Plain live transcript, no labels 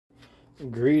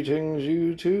Greetings,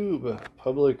 YouTube.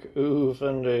 Public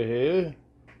Offender here.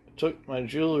 Took my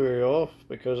jewelry off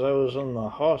because I was in the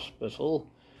hospital.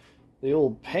 The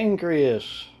old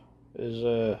pancreas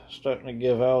is starting to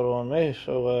give out on me,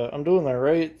 so I'm doing the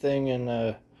right thing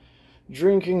and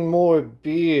drinking more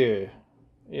beer.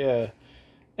 Yeah.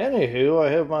 Anywho, I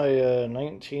have my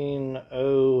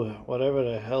 1900 whatever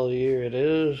the hell year it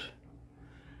is.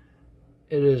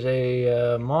 It is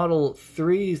a Model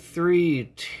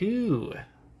 332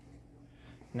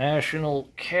 National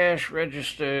Cash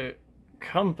Register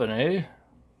Company.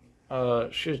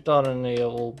 She's done in the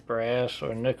old brass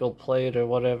or nickel plate or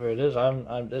whatever it is.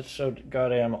 It's so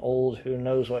goddamn old. Who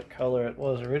knows what color it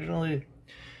was originally?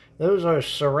 Those are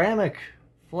ceramic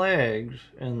flags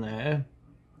in there.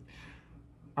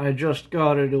 I just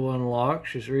got her to unlock.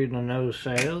 She's reading a no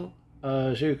sale.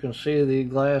 As you can see, the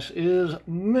glass is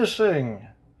missing.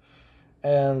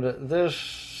 And this,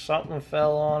 something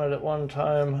fell on it at one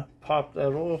time, popped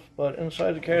that off. But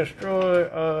inside the cash drawer,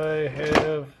 I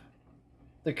have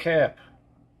the cap.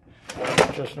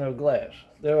 Just no glass.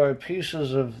 There are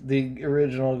pieces of the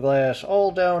original glass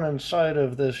all down inside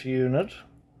of this unit.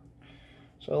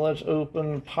 So let's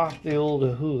pop the old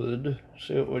hood,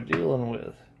 see what we're dealing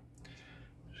with.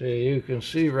 See, you can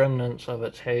see remnants of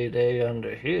its heyday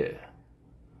under here.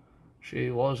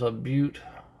 She was a beaut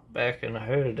back in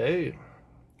her day.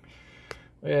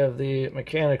 We have the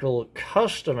mechanical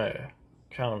customer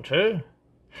counter.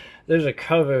 There's a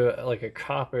cover, like a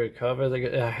copper cover.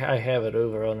 I have it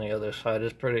over on the other side.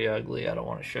 It's pretty ugly. I don't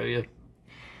want to show you.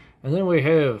 And then we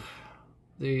have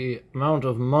the amount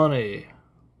of money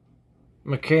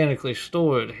mechanically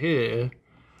stored here.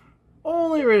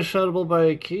 Only resettable by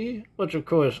a key, which of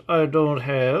course I don't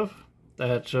have.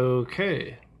 That's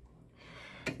okay.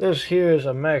 This here is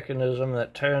a mechanism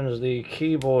that turns the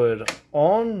keyboard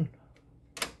on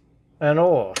and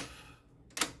off.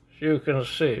 You can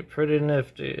see, pretty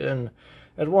nifty. And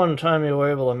at one time you were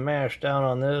able to mash down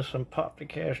on this and pop the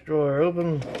cash drawer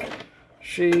open.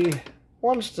 She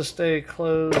wants to stay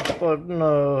closed, but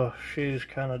no, she's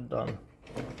kind of done.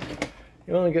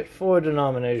 You only get 4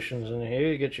 denominations in here.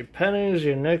 You get your pennies,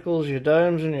 your nickels, your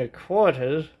dimes, and your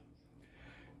quarters.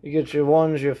 You get your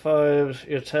 1s, your 5s,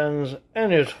 your 10s,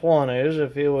 and your 20s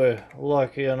if you were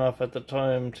lucky enough at the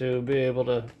time to be able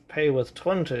to pay with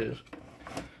 20s.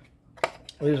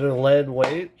 These are lead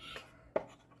weights.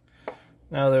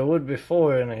 Now there would be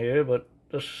 4 in here, but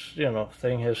this,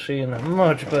 thing has seen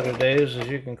much better days, as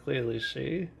you can clearly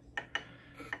see.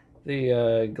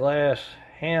 The glass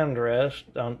handrest.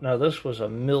 Now this was a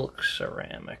milk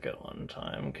ceramic at one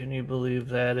time. Can you believe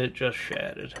that? It just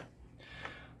shattered.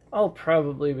 I'll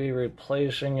probably be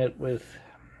replacing it with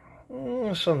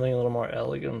something a little more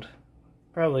elegant.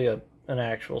 Probably an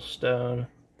actual stone.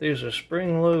 These are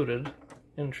spring-loaded.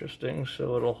 Interesting,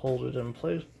 so it'll hold it in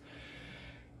place.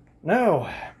 Now,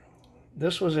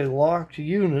 this was a locked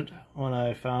unit when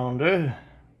I found her,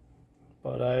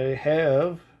 but I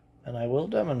have, and I will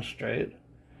demonstrate,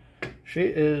 she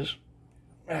is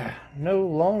no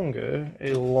longer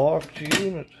a locked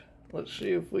unit. Let's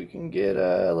see if we can get,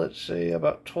 let's say,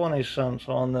 about 20 cents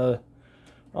on the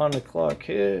clock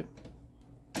here.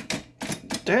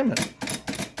 Damn it.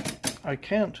 I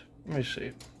can't. Let me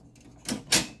see.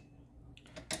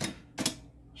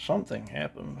 Something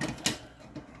happened.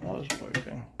 Was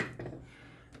working.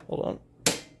 Hold on.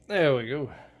 There we go.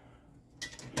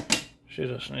 She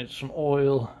just needs some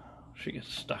oil. She gets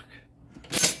stuck.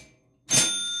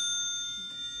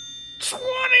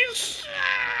 20 cents.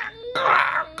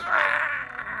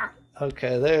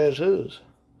 Okay, there it is.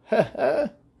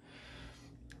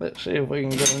 Let's see if we can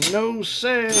get a no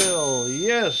sale.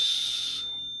 Yes!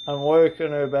 I'm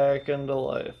working her back into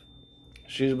life.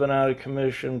 She's been out of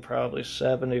commission probably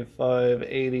 75,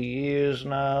 80 years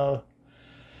now.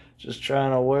 Just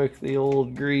trying to work the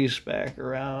old grease back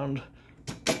around.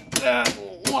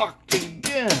 Locked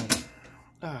again.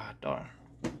 Ah, darn.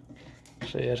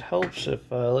 See, it helps if,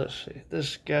 let's see,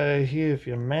 this guy here, if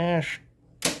you mash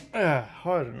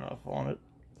hard enough on it.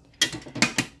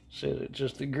 See, that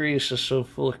just the grease is so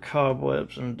full of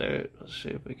cobwebs and dirt. Let's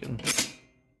see if we can,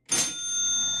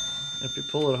 if you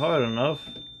pull it hard enough.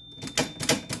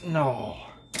 No.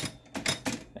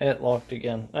 It locked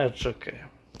again. That's okay.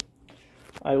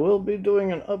 I will be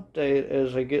doing an update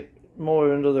as I get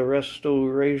more into the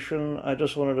restoration. I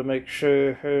just wanted to make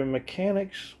sure her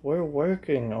mechanics were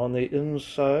working on the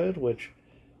inside, which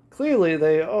clearly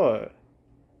they are.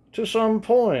 To some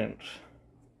point.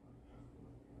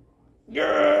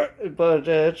 Yeah, but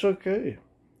it's okay.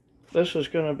 This is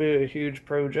going to be a huge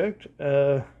project.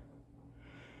 I'll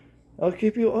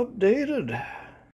keep you updated.